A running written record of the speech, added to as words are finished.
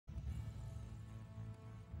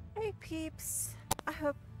Hey peeps, I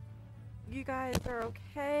hope you guys are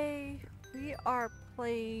okay. We are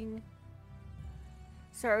playing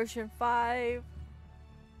Star Ocean 5,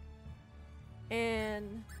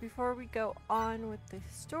 and before we go on with the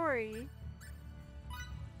story,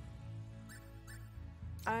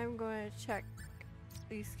 I'm going to check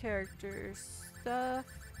these characters' stuff.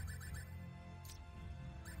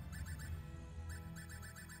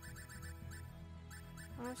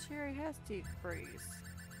 Oh, she already has deep freeze.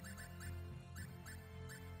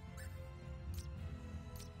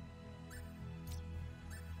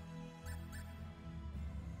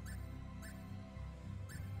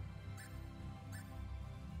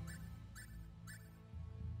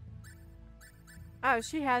 Oh,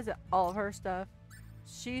 she has all of her stuff.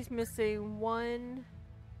 She's missing 1,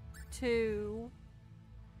 2.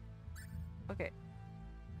 Okay.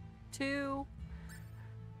 2,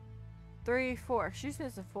 3, 4. She's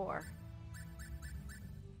missing 4.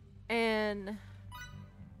 And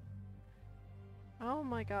oh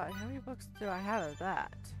my god, how many books do I have of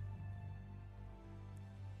that?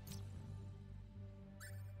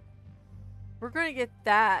 We're gonna get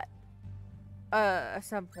that at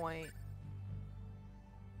some point.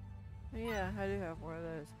 Yeah, I do have one of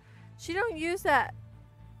those. She don't use that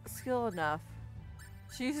skill enough.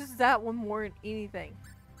 She uses that one more than anything,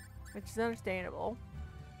 which is understandable.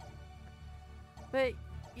 But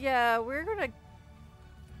yeah, we're gonna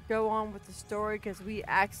go on with the story because we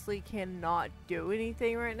actually cannot do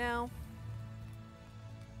anything right now.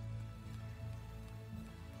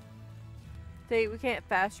 We can't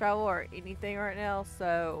fast travel or anything right now,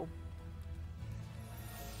 so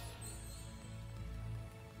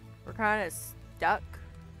we're kind of stuck.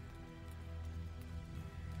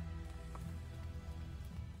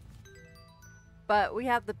 But we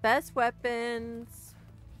have the best weapons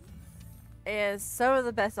and some of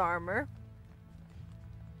the best armor.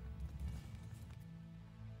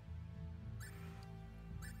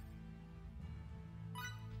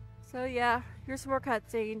 So yeah, here's some more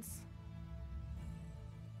cutscenes.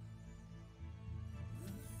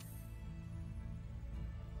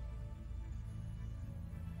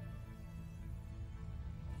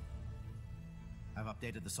 I've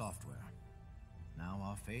updated the software. Now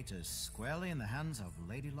our fate is squarely in the hands of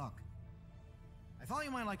Lady Luck. I thought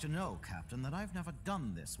you might like to know, Captain, that I've never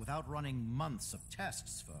done this without running months of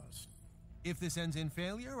tests first. If this ends in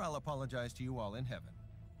failure, I'll apologize to you all in heaven.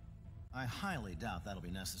 I highly doubt that'll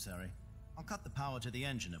be necessary. I'll cut the power to the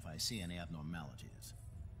engine if I see any abnormalities.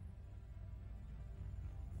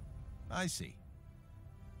 I see.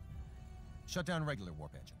 Shut down regular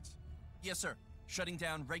warp engines. Yes, sir. Shutting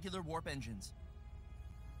down regular warp engines.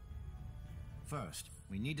 First,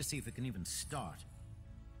 we need to see if it can even start.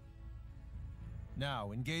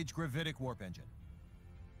 Now, engage gravitic warp engine.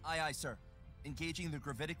 Aye, aye, sir. Engaging the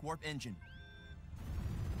gravitic warp engine.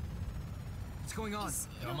 What's going on?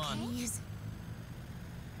 Come on.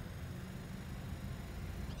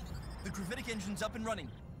 The gravitic engine's up and running.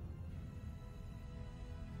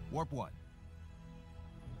 Warp 1.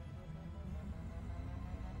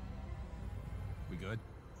 We good?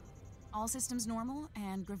 All systems normal,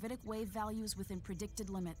 and gravitic wave values within predicted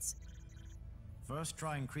limits. First,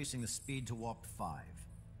 try increasing the speed to warp 5.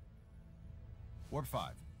 Warp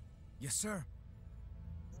 5. Yes, sir.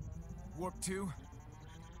 Warp 2,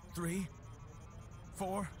 3,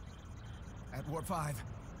 4. At warp 5.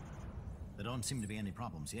 There don't seem to be any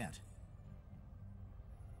problems yet.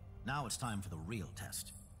 Now it's time for the real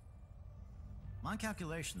test. My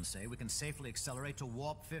calculations say we can safely accelerate to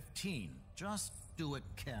warp 15. Just do it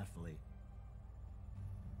carefully.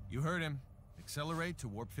 You heard him. Accelerate to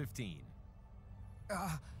warp 15.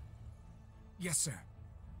 Yes, sir.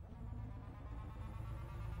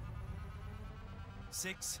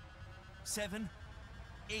 6, 7,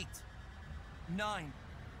 8, 9.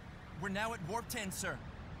 We're now at warp 10, sir.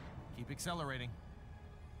 Keep accelerating.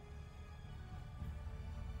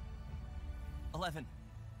 11,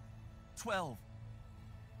 12,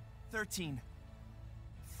 13,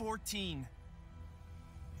 14.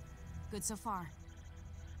 Good so far.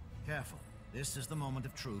 Careful. This is the moment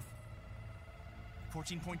of truth.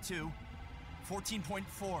 14.2,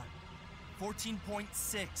 14.4,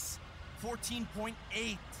 14.6,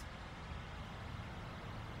 14.8.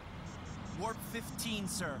 Warp 15,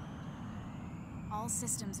 sir. All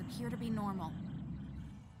systems appear to be normal.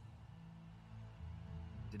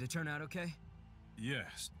 Did it turn out okay?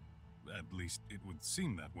 Yes. At least it would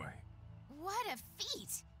seem that way. What a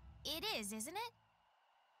feat! It is, isn't it?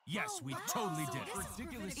 Yes, we wow. totally did This it. is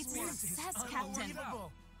Ridiculous It's speed. a success, Captain.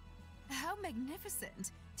 Unbelievable. How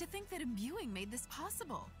magnificent! To think that imbuing made this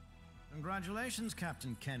possible. Congratulations,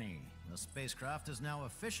 Captain Kenny. The spacecraft is now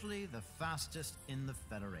officially the fastest in the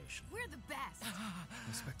Federation. We're the best.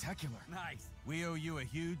 Spectacular. Nice. We owe you a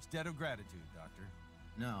huge debt of gratitude, Doctor.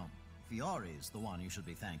 No, Fiore's the one you should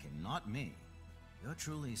be thanking, not me. You're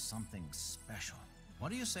truly something special.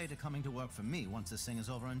 What do you say to coming to work for me once this thing is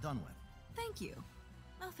over and done with? Thank you.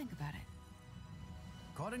 I'll think about it.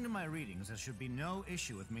 According to my readings, there should be no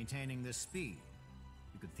issue with maintaining this speed.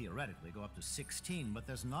 You could theoretically go up to 16, but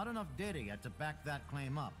there's not enough data yet to back that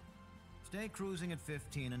claim up. Stay cruising at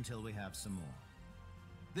 15 until we have some more.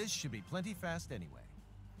 This should be plenty fast anyway.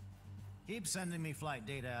 Keep sending me flight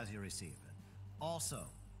data as you receive it. Also,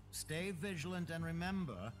 stay vigilant and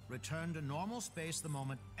remember, return to normal space the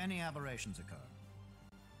moment any aberrations occur.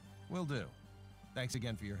 Will do. Thanks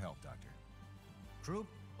again for your help, Doctor. Troop,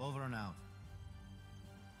 over and out.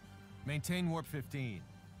 Maintain Warp 15.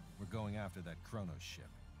 We're going after that Kronos ship.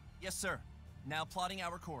 Yes, sir. Now plotting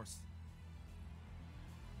our course.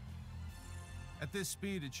 At this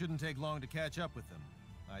speed, it shouldn't take long to catch up with them.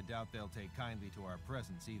 I doubt they'll take kindly to our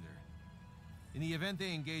presence either. In the event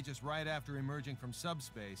they engage us right after emerging from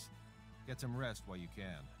subspace, get some rest while you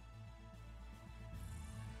can.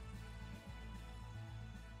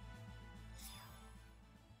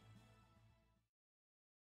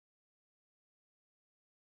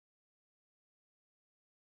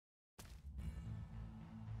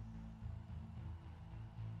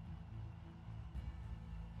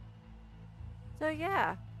 So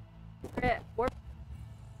yeah,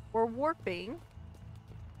 we're warping,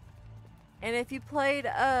 and if you played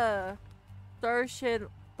Starship: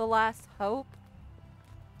 The Last Hope,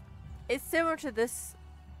 it's similar to this.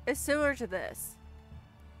 It's similar to this,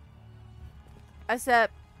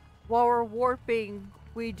 except while we're warping,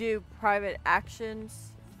 we do private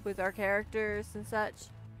actions with our characters and such.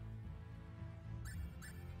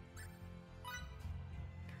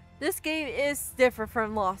 This game is different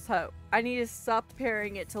from Lost Hope. I need to stop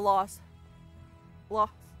comparing it to Last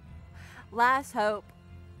Hope.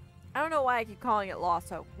 I don't know why I keep calling it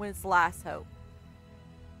Lost Hope when it's Last Hope.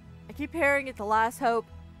 I keep comparing it to Last Hope,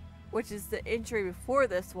 which is the entry before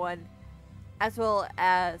this one, as well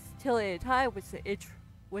as Tilly and Time,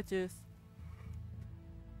 which is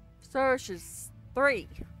Starship 3.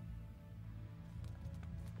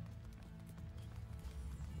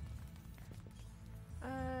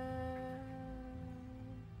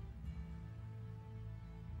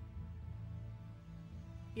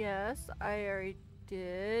 Yes, I already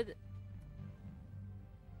did.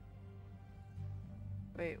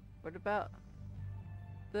 Wait, what about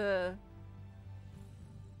that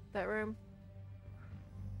room?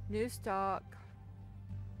 New stock.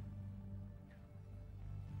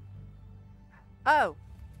 Oh,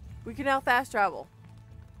 we can now fast travel.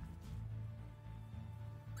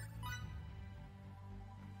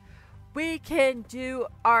 We can do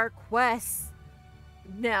our quests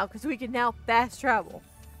now because we can now fast travel.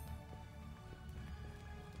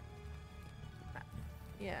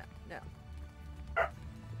 Yeah, no.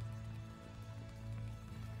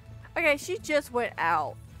 Okay, she just went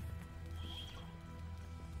out.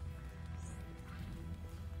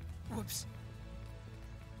 Whoops.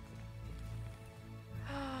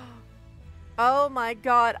 Oh my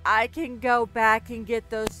god, I can go back and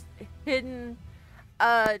get those hidden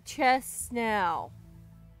chests now.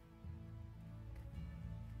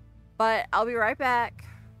 But I'll be right back.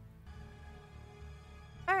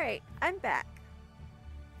 Alright, I'm back.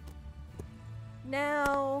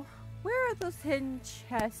 Now, where are those hidden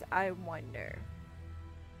chests, I wonder?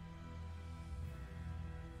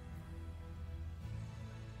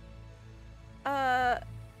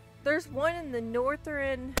 There's one in the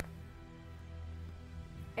northern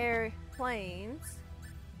air plains.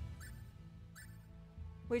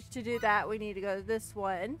 Which to do that, we need to go to this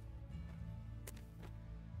one.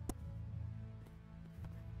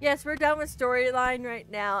 Yes, we're done with storyline right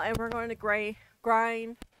now, and we're going to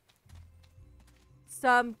grind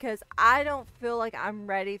some because I don't feel like I'm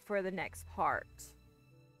ready for the next part.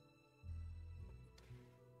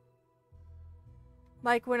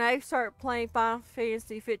 Like when I start playing Final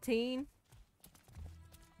Fantasy 15,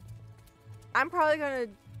 I'm probably going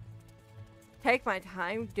to take my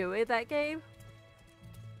time doing that game.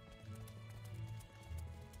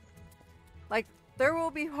 Like, there will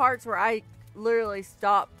be parts where I literally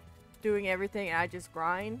stop doing everything and I just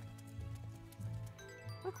grind.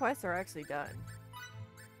 What quests are actually done?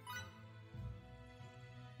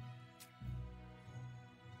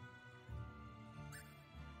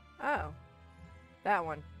 Oh. That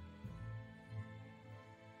one.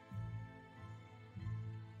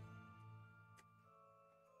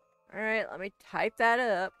 Alright, let me type that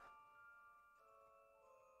up.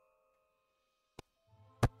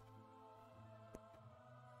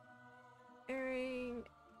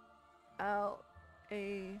 out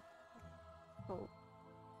a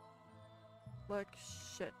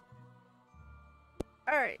collection.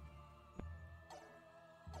 Alright.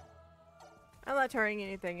 I'm not turning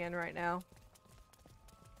anything in right now.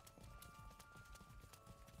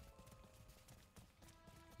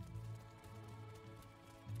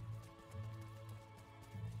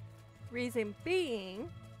 Reason being,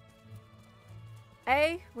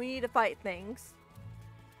 A, we need to fight things.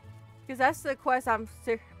 Because that's the quest I'm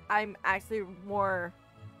actually more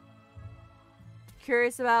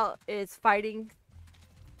curious about, is fighting.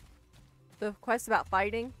 The quest about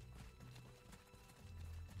fighting.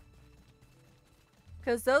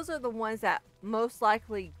 Because those are the ones that most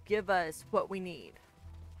likely give us what we need.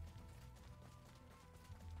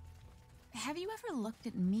 Have you ever looked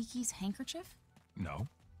at Miki's handkerchief? No,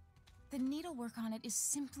 The needlework on it is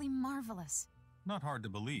simply marvelous. not hard to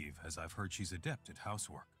believe, as I've heard she's adept at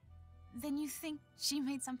housework. Then you think she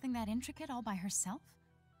made something that intricate all by herself?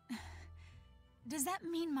 Does that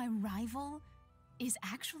mean my rival is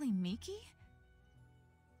actually Miki?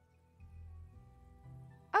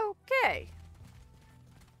 Okay.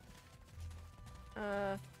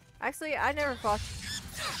 Actually, I never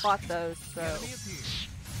fought those, so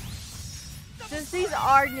since these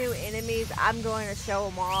are new enemies, I'm going to show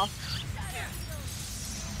them off.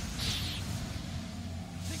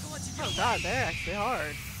 Oh god, they're actually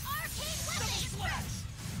hard.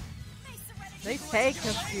 They take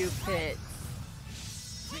a few hits.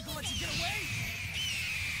 We're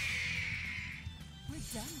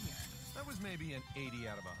done here. That was maybe an 80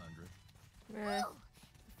 out of 100. Eh.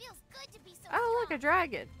 Feels good to be so Oh, look, a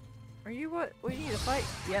dragon. Are you what we need to fight?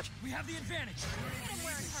 Yep. We have the advantage. Hit him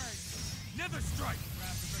where it hurts. Nether strike.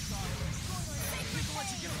 Think we'll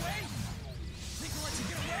let you get away? Think we'll let you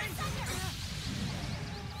get away?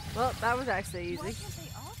 Well, that was actually easy. Why can't they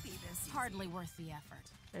all be this? Hardly worth the effort.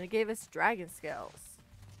 And it gave us dragon scales.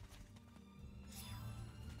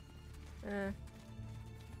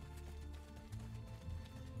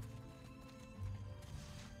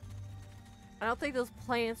 I don't think those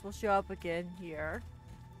plants will show up again here.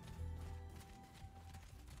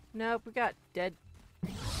 Nope, we got dead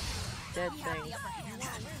things. If you want to win,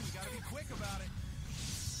 you gotta be quick about it.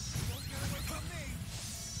 Don't get away from me.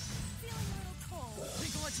 Feeling a little cold.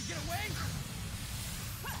 Think we'll let you get away?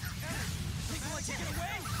 Think we'll let you get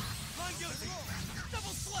away? I'm guilty.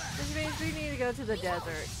 Double slash. Which means we need to go to the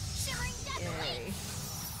desert. Shivering Yay.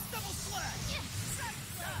 Double slash.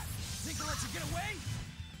 Think we'll let you get away?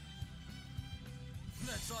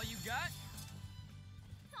 That's all you got?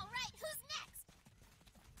 All right, who's next?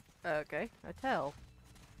 Okay, I tell.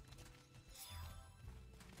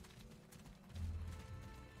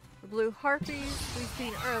 The blue harpies we've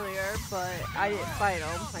seen earlier, but I didn't fight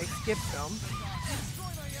them. I skipped them. Destroy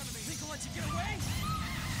my enemy. Think we'll let you get away?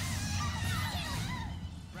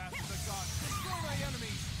 Wrath of the gods. Destroy my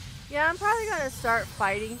enemies. Yeah, I'm probably gonna start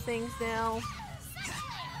fighting things now.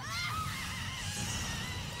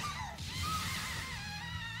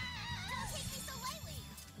 Don't take me so lightly.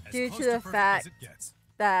 As Due close to the perfect fact as it gets.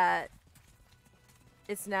 that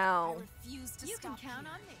it's now, refuse to stop can count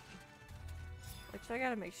on me. which I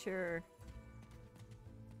gotta make sure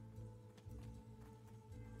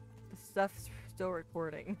the stuff's still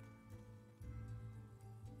recording.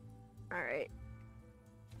 Alright.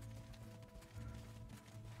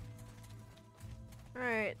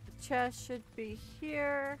 Alright, the chest should be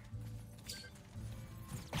here.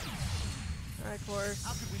 Of course.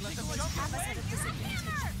 How could we let them jump away?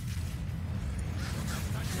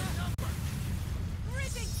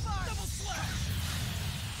 Reaping spark. Double slash.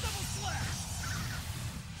 Double slash.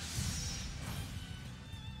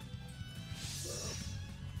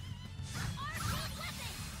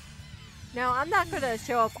 Now, I'm not going to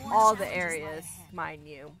show off all the areas, mind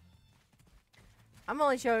you. I'm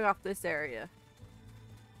only showing off this area.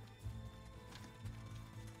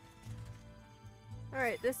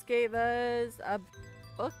 Alright, this gave us a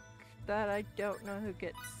book that I don't know who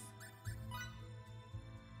gets.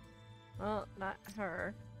 Well, not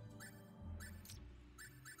her.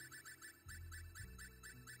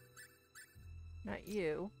 Not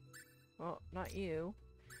you. Well, not you.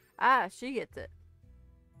 Ah, she gets it.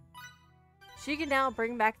 She can now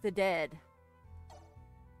bring back the dead.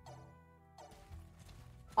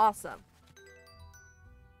 Awesome.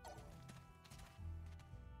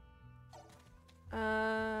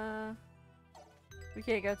 We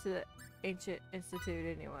can't go to the Ancient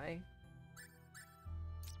Institute anyway.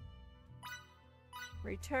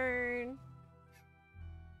 Return.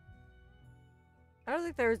 I don't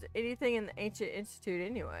think there was anything in the Ancient Institute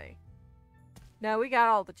anyway. No, we got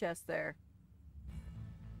all the chests there.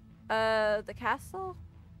 The castle?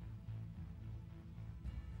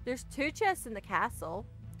 There's 2 chests in the castle.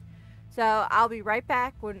 So I'll be right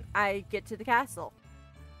back when I get to the castle.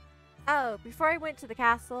 Oh, before I went to the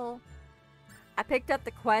castle, I picked up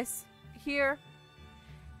the quest here.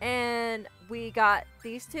 And we got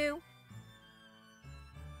these 2.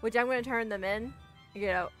 Which I'm going to turn them in. And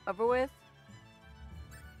get it over with.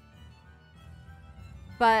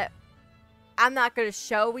 But I'm not going to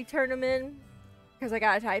show we turn them in. Because I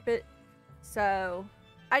got to type it. So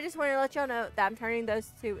I just wanted to let y'all know that I'm turning those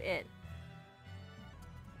 2 in.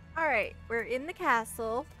 Alright, we're in the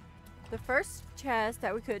castle. The first chest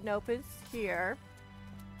that we couldn't open is here.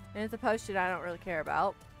 And it's a potion I don't really care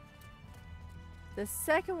about. The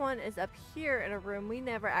second one is up here in a room we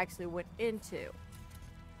never actually went into.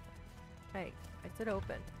 Hey, I said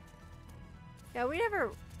open. Yeah, we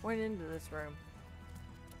never went into this room.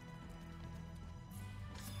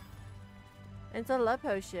 And it's a love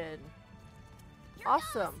potion.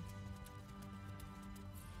 Awesome.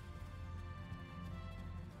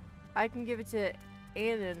 I can give it to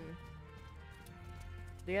Annon.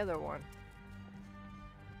 The other one.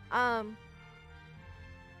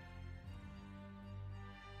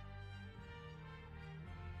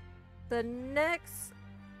 The next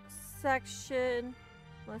section,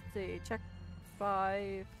 let's see, check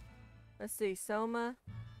 5. Let's see, Soma.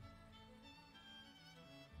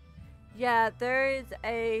 Yeah, there is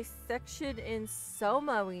a section in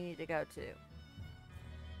Soma we need to go to.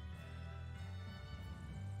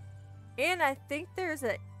 And I think there's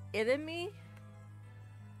an enemy.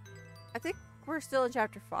 I think we're still in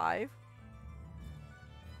chapter 5.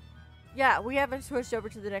 Yeah, we haven't switched over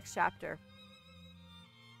to the next chapter.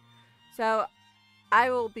 So,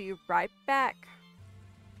 I will be right back.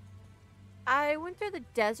 I went through the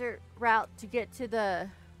desert route to get to the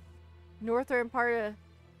northern part of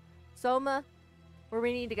Soma, where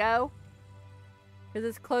we need to go. Because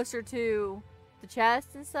it's closer to the chest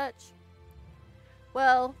and such.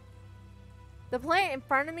 Well, the plant in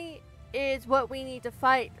front of me is what we need to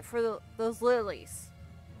fight for those lilies.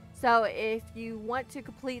 So if you want to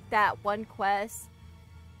complete that one quest,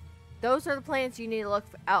 those are the plants you need to look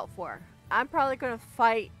out for. I'm probably going to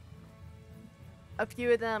fight a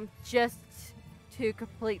few of them just to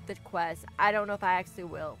complete the quest. I don't know if I actually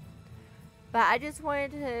will. But I just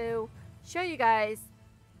wanted to show you guys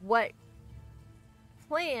what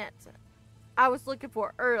plant I was looking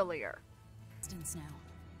for earlier.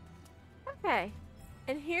 Okay.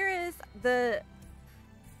 And here is the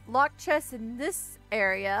locked chest in this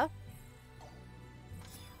area.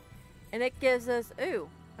 And it gives us, ooh,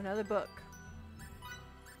 another book.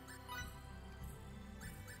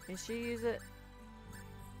 Can she use it?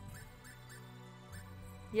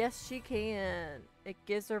 Yes, she can. It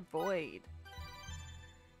gives her void.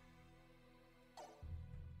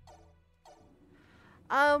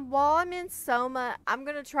 While I'm in Soma, I'm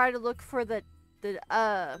gonna try to look for that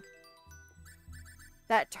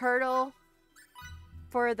turtle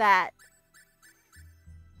for that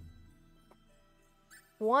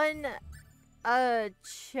one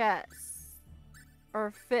chest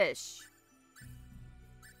or fish.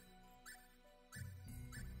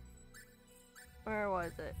 Where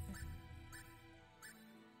was it?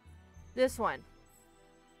 This one.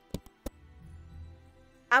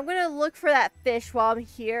 I'm gonna look for that fish while I'm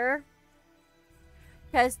here,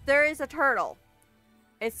 because there is a turtle.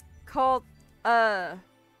 It's called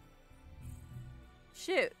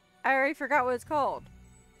shoot, I already forgot what it's called.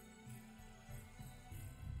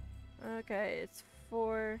 Okay, it's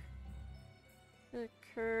for the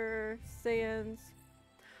Cur Sands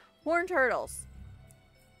horned turtles.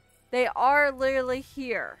 They are literally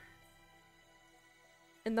here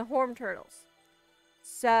in the horned turtles.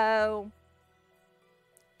 So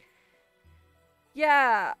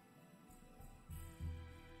yeah.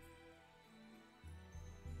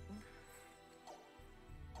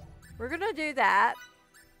 We're gonna do that.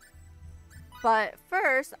 But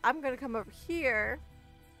first, I'm gonna come over here.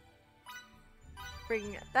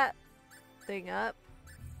 Bring that thing up.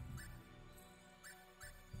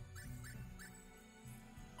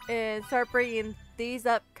 And start bringing these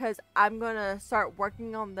up because I'm gonna start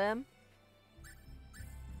working on them.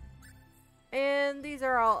 And these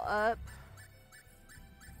are all up.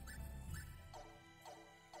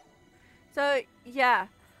 So, yeah.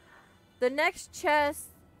 The next chest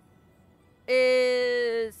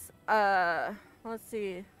is, let's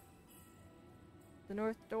see. The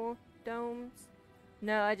North Domes?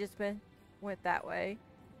 No, I just went that way.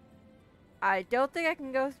 I don't think I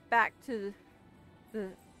can go back to the...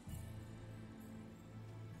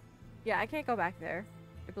 Yeah, I can't go back there.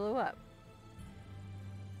 It blew up.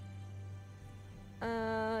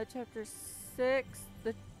 Chapter 6.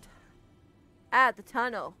 the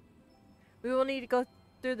tunnel. We will need to go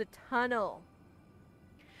through the tunnel.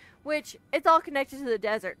 Which, it's all connected to the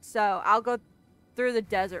desert, so I'll go through the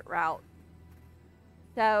desert route.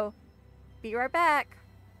 So, be right back.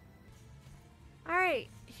 Alright,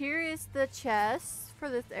 here is the chest for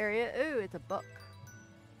this area. Ooh, it's a book.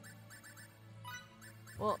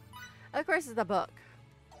 Well, of course it's a book.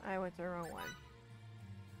 I went to the wrong one.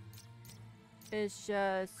 It's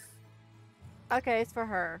just... Okay, it's for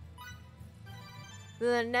her.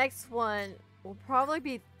 Then the next one will probably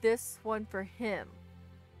be this one for him.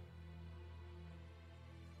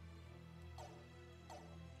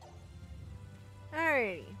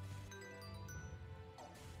 Alrighty.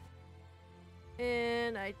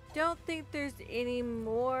 And I don't think there's any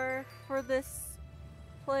more for this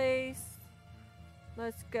place.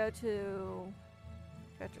 Let's go to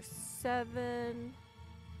chapter 7.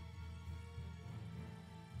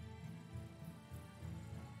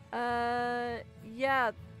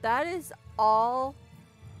 Yeah, that is all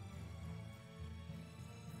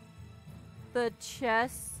the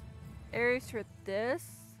chest areas for this.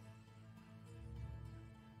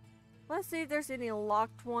 Let's see if there's any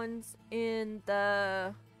locked ones in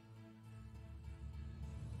the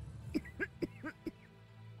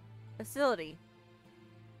facility.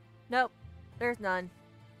 Nope, there's none.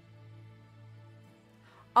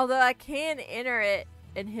 Although I can enter it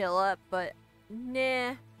and heal up, but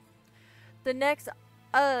nah. The next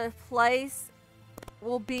place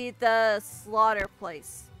will be the slaughter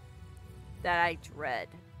place that I dread.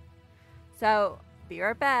 So, be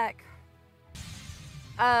right back.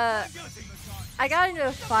 I got into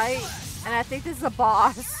a fight, and I think this is a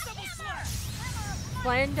boss.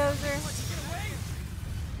 Flandozer.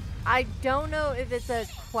 I don't know if it's a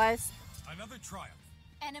quest. Another triumph.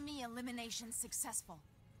 Enemy elimination successful.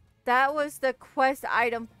 That was the quest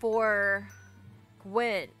item for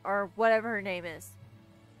Gwen, or whatever her name is.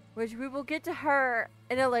 Which we will get to her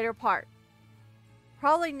in a later part.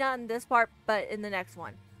 Probably not in this part, but in the next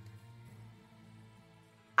one.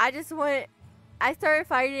 I started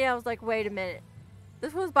fighting and I was like, wait a minute.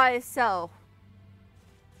 This one's by itself.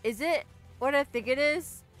 Is it what I think it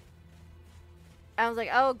is? And I was like,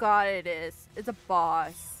 oh god, it is. It's a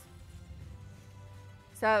boss.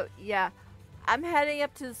 So, yeah. I'm heading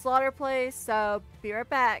up to the slaughter place, so be right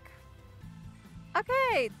back.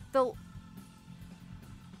 Okay,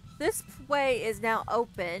 this way is now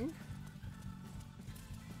open.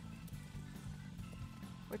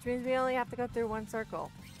 Which means we only have to go through one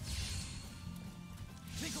circle.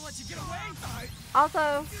 Think I'll let you get away?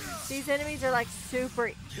 Also, these enemies are like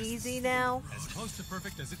super easy now. As close to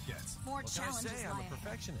perfect as it gets. More What can I challenges say? I'm lie a ahead.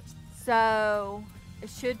 perfectionist. So, it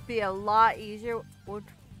should be a lot easier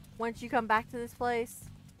once you come back to this place.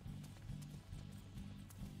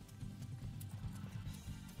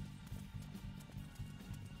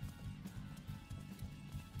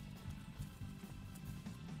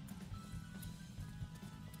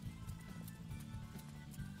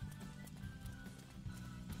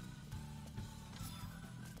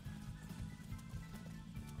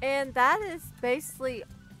 And that is basically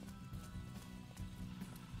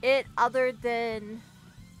it, other than,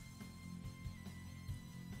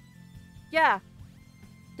 yeah,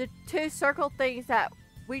 the two circle things that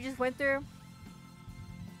we just went through.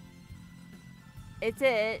 It's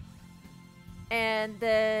it. And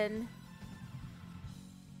then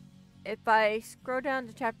if I scroll down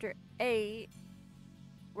to chapter 8,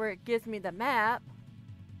 where it gives me the map,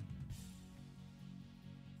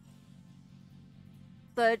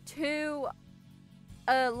 the two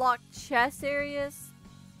locked chest areas,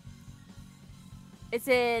 it's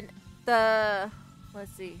in the,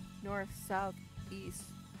 let's see, north, south, east,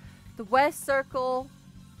 the west circle,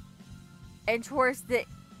 and towards the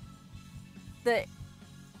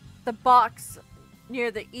box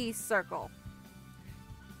near the east circle.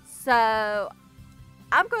 So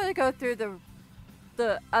I'm going to go through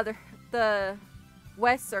the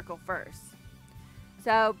west circle first.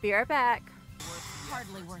 So be right back.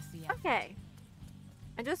 Hardly worth the effort. Okay.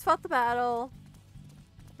 I just fought the battle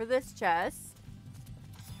for this chest.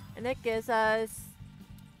 And it gives us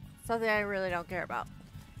something I really don't care about.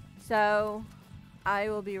 So I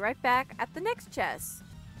will be right back at the next chest.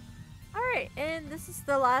 Alright, and this is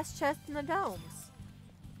the last chest in the domes.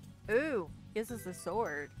 Ooh, gives us a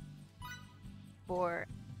sword. For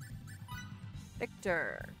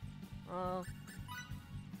Victor.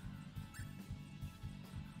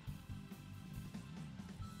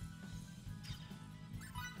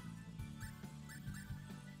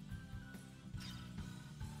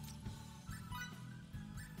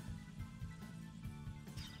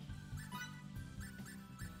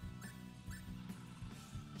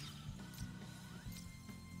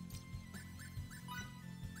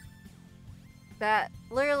 That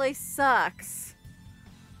literally sucks.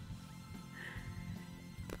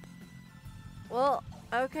 Well,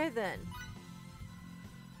 okay then.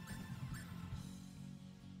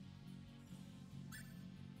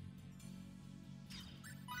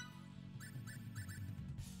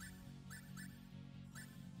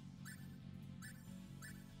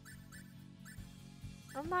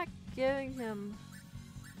 I'm not giving him...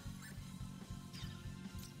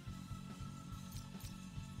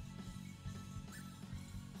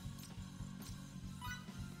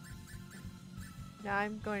 Now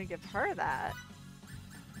I'm going to give her that.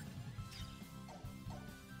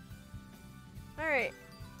 Alright.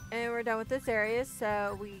 And we're done with this area,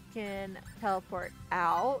 so we can teleport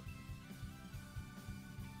out.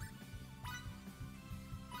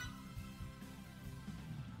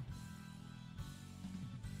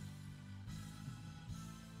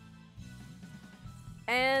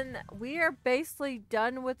 And we are basically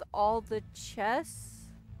done with all the chests.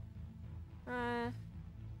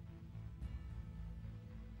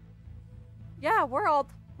 Yeah, we're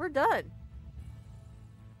done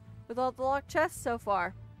with all the locked chests so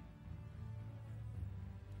far.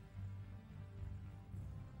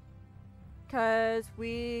 Cause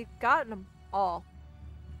we gotten them all.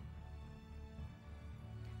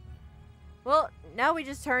 Well, now we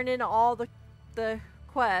just turned in all the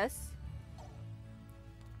quests.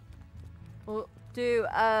 We'll do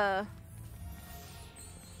that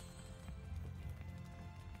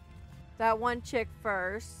one chick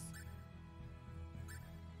first.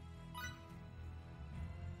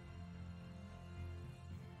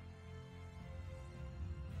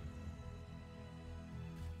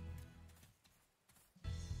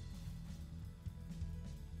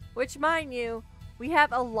 Which, mind you, we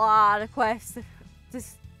have a lot of quests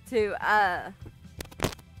to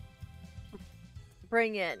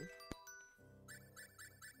bring in.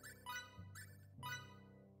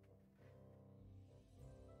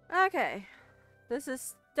 Okay, this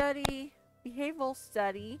is behavioral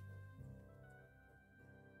study.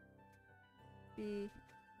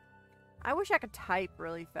 I wish I could type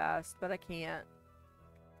really fast, but I can't.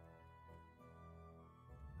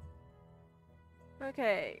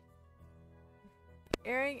 Okay.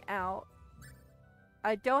 Airing out.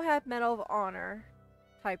 I don't have Medal of Honor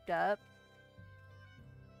typed up.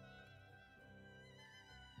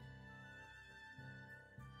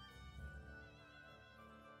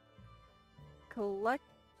 Collect.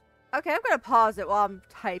 Okay, I'm gonna pause it while I'm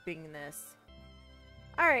typing this.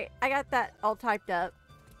 Alright, I got that all typed up.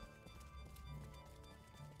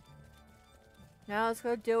 Now let's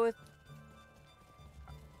go deal with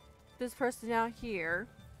this person down here.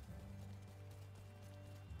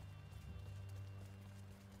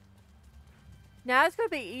 Now it's gonna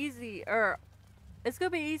be easy, or it's gonna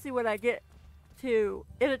be easy when I get to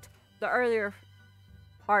the earlier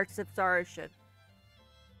parts of Star Ocean.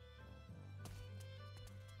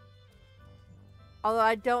 Although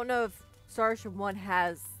I don't know if Star Ocean 1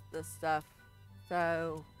 has this stuff,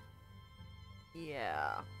 so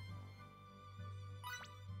yeah.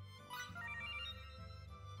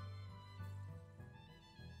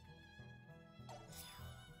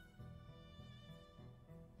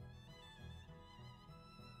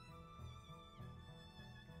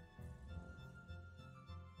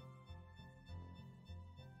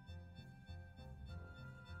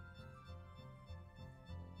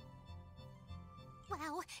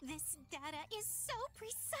 Wow, this data is so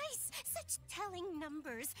precise! Such telling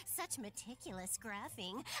numbers, such meticulous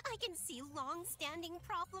graphing. I can see long-standing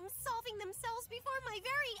problems solving themselves before my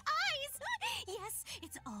very eyes! Yes,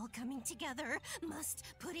 it's all coming together. Must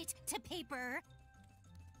put it to paper.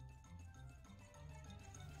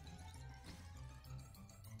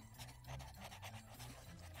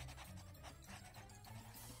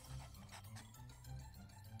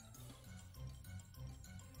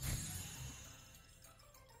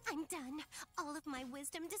 I'm done. All of my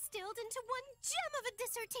wisdom distilled into one gem of a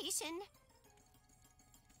dissertation.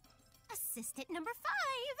 Assistant number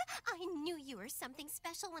 5. I knew you were something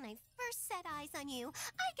special when I first set eyes on you.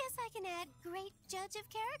 I guess I can add great judge of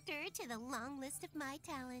character to the long list of my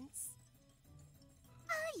talents.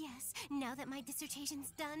 Ah, yes. Now that my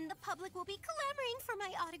dissertation's done, the public will be clamoring for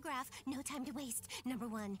my autograph. No time to waste. Number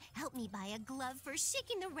 1, help me buy a glove for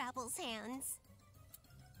shaking the rabble's hands.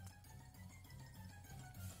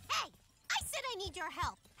 Hey! I said I need your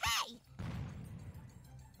help! Hey!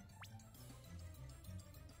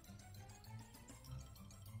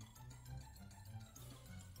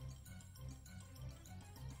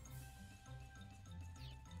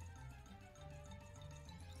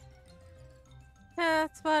 Yeah,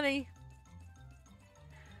 it's funny.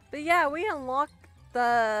 But yeah, we unlocked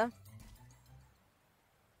the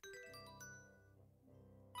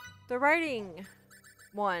the writing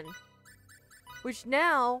one. Which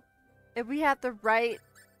now, if we have to write,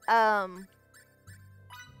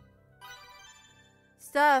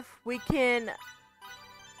 stuff, we can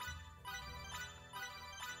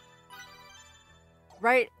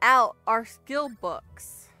write out our skill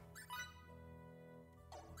books.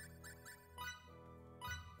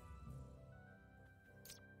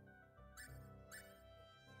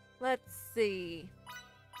 Let's see.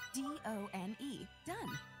 D-O-N-E.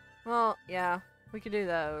 Done. Well, yeah, we can do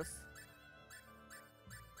those.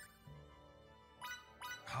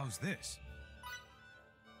 How's this?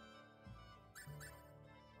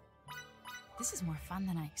 This is more fun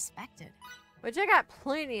than I expected. Which I got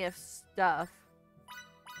plenty of stuff.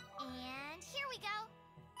 And here we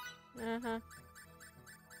go. Uh-huh.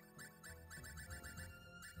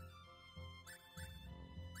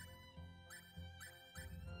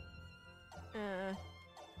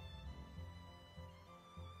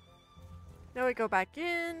 Now we go back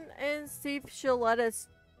in and see if she'll let us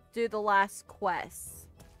do the last quest.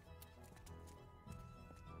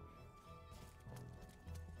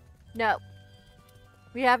 No.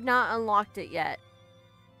 We have not unlocked it yet.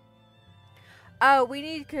 Oh, we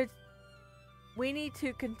need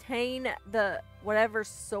to contain the whatever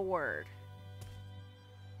sword.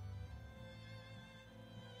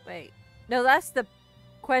 Wait. No, that's the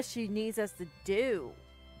quest she needs us to do.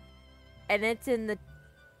 And it's in the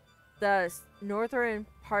northern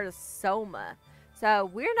part of Soma. So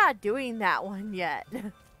we're not doing that one yet.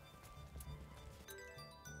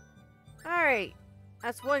 Alright.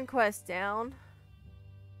 That's one quest down.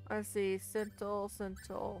 Let's see.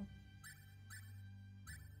 Sentinel.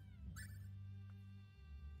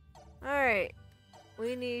 Alright.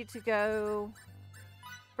 We need to go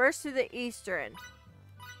first to the Eastern.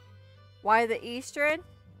 Why the Eastern?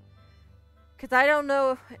 Because I don't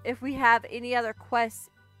know if we have any other quests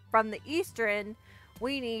from the Eastern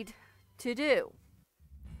we need to do.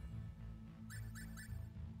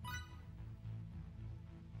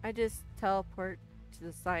 I just teleport to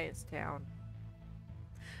the science town.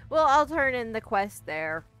 Well, I'll turn in the quest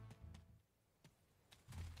there.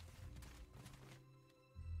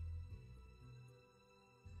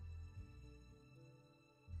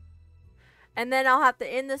 And then I'll have to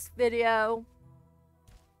end this video.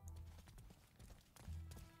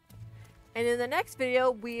 And in the next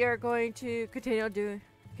video, we are going to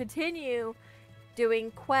continue doing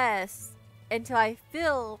quests until I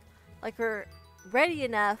feel like we're ready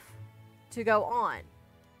enough to go on.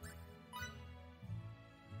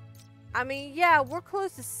 I mean, yeah, we're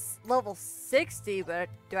close to level 60, but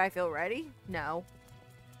do I feel ready? No.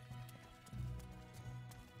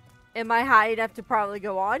 Am I high enough to probably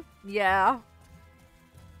go on? Yeah.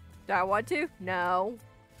 Do I want to? No.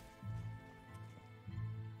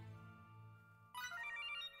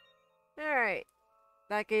 Alright.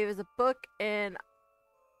 That gave us a book and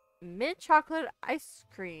mint chocolate ice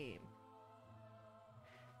cream.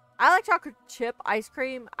 I like chocolate chip ice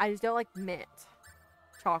cream. I just don't like mint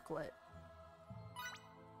chocolate.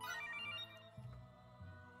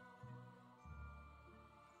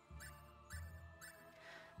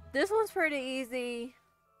 This one's pretty easy.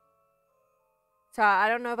 So I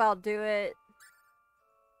don't know if I'll do it.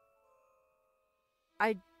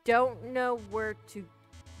 I don't know where to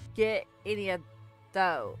get any of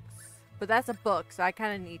those. But that's a book, so I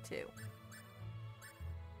kind of need to.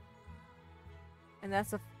 And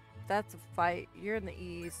that's a fight. You're in the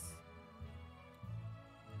east.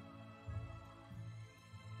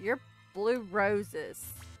 You're blue roses.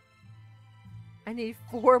 I need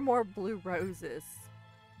 4 more blue roses.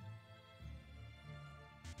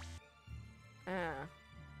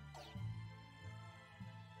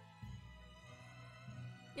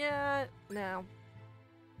 Yeah, no.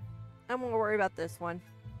 I'm gonna worry about this one.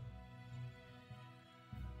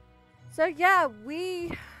 So yeah,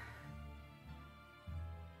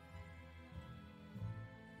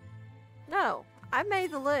 No, I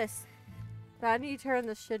made the list. But I need to turn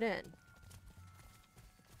this shit in.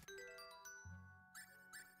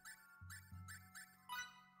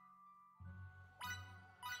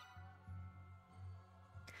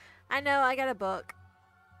 I know, I got a book.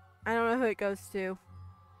 I don't know who it goes to.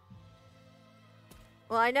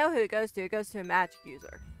 Well, I know who it goes to. It goes to a magic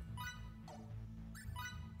user.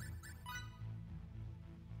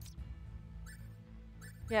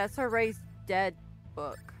 Yeah, it's her Raised Dead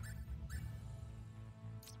book.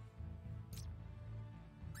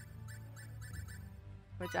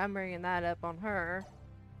 Which I'm bringing that up on her.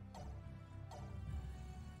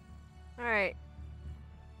 Alright.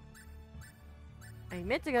 I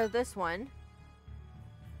meant to go to this one.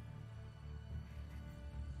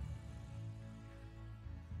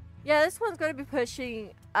 Yeah, this one's going to be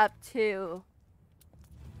pushing up to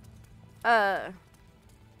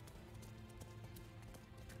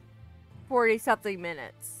 40 something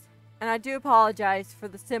minutes. And I do apologize for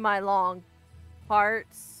the semi-long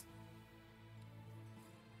parts.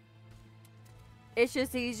 It's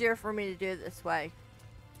just easier for me to do it this way.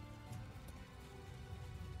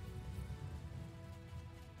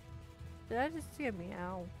 Did I just see a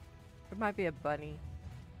meow? It might be a bunny.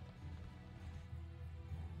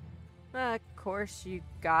 Of course you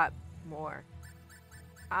got more.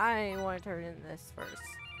 I want to turn in this first.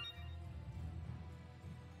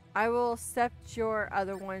 I will accept your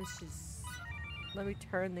other ones. Just let me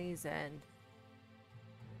turn these in.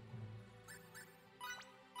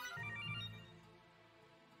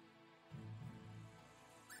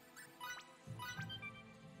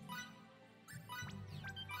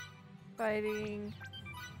 Fighting.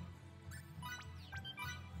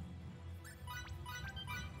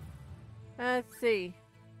 Let's see.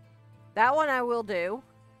 That one I will do.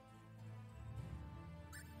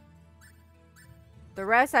 The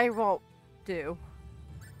rest I won't do.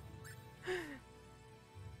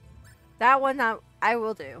 That one I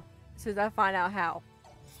will do. As soon as I find out how.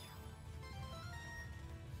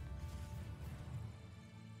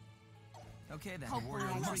 Okay then.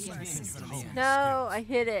 No, I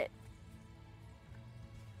hit it.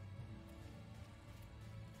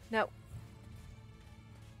 No.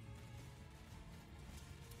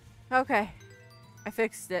 Okay. I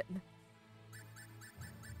fixed it.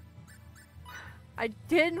 I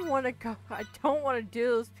didn't want to go. I don't want to do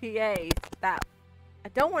those PAs. I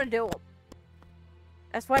don't want to do them.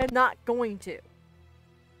 That's why I'm not going to.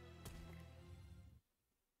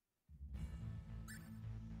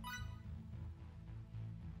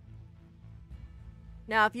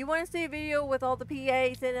 Now, if you want to see a video with all the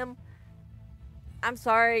PAs in them, I'm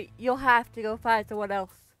sorry. You'll have to go find someone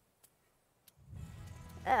else.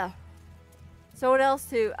 Someone else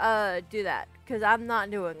to do that. Because I'm not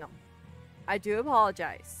doing them. I do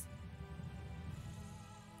apologize.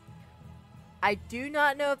 I do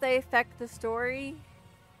not know if they affect the story.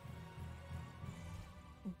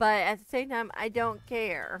 But at the same time, I don't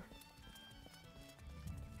care.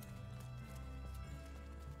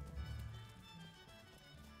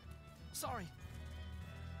 Sorry.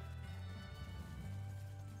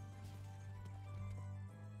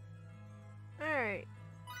 Alright.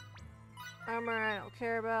 Armor I don't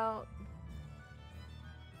care about.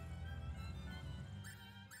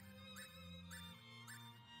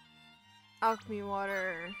 Alchemy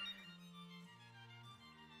water.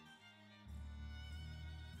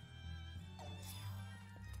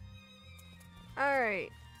 Alright.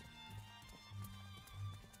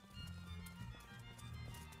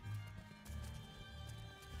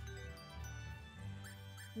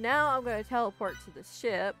 Now I'm going to teleport to the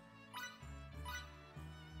ship.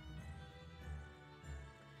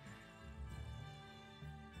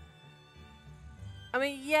 I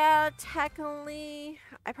mean, yeah, technically,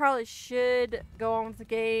 I probably should go on with the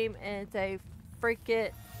game and say, freak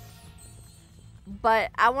it. But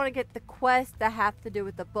I want to get the quests that have to do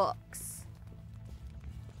with the books.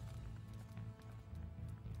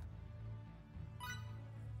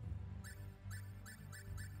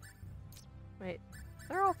 Wait,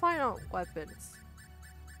 they're all fine on weapons.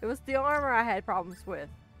 It was the armor I had problems with.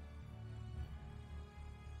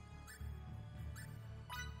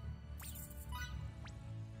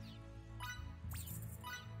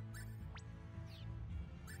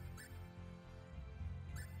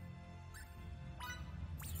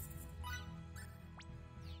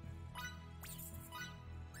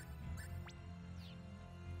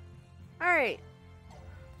 Alright,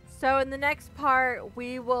 so in the next part,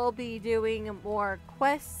 we will be doing more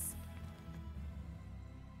quests.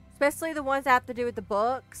 Especially the ones that have to do with the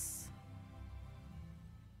books.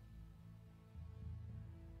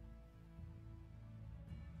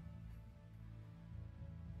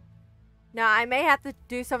 Now, I may have to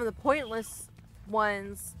do some of the pointless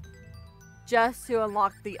ones just to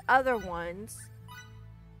unlock the other ones.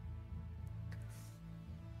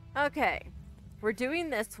 Okay. We're doing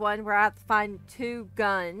this one where I have to find 2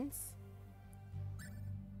 guns.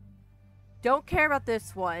 Don't care about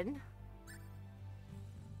this one.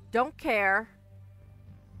 Don't care.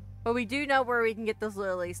 But we do know where we can get those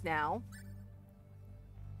lilies now.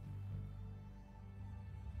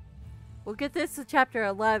 We'll get this to chapter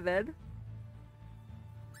 11.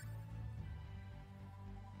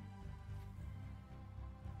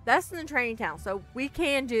 That's in the training town, so we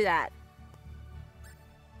can do that.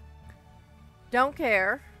 Don't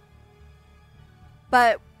care.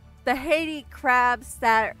 But the Haiti crabs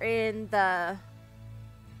that are in the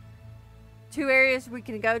 2 areas we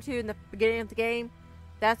can go to in the beginning of the game.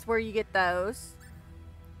 That's where you get those.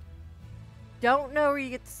 Don't know where you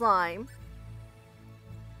get the slime.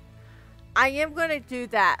 I am going to do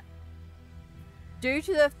that. Due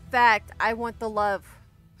to the fact I want the love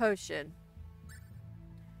potion.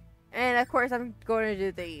 And of course I'm going to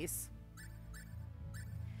do these.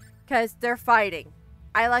 Because they're fighting.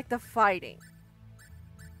 I like the fighting.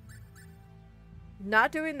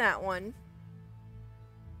 Not doing that one.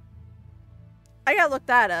 I gotta look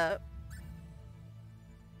that up.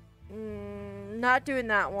 Not doing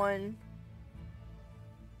that one.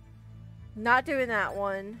 Not doing that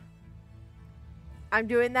one. I'm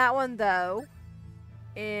doing that one though.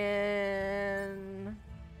 And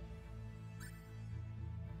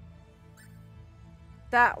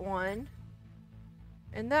that one.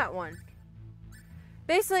 And that one.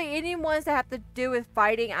 Basically, any ones that have to do with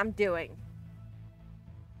fighting, I'm doing.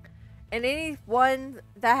 And any ones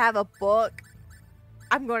that have a book,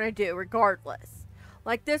 I'm going to do regardless.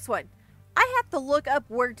 Like this one. I have to look up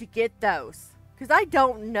where to get those. Because I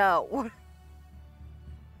don't know.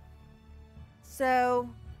 So,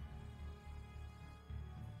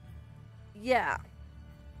 yeah.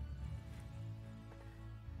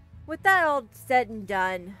 With that all said and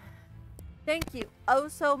done, thank you oh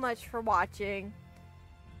so much for watching.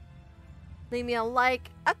 Leave me a like,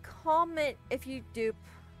 a comment if you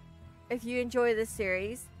enjoy this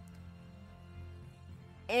series.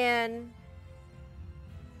 And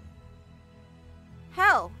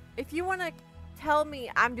hell, if you want to tell me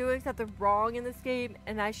I'm doing something wrong in this game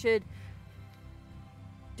and I should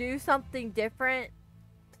do something different,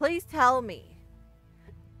 please tell me.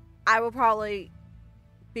 I will probably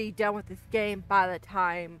be done with this game by the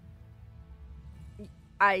time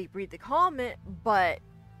I read the comment, but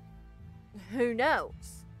who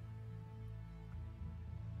knows?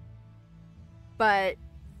 But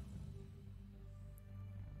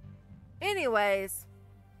anyways,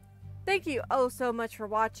 thank you oh so much for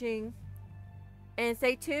watching, and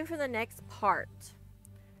stay tuned for the next part.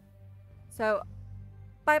 So,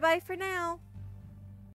 bye bye for now.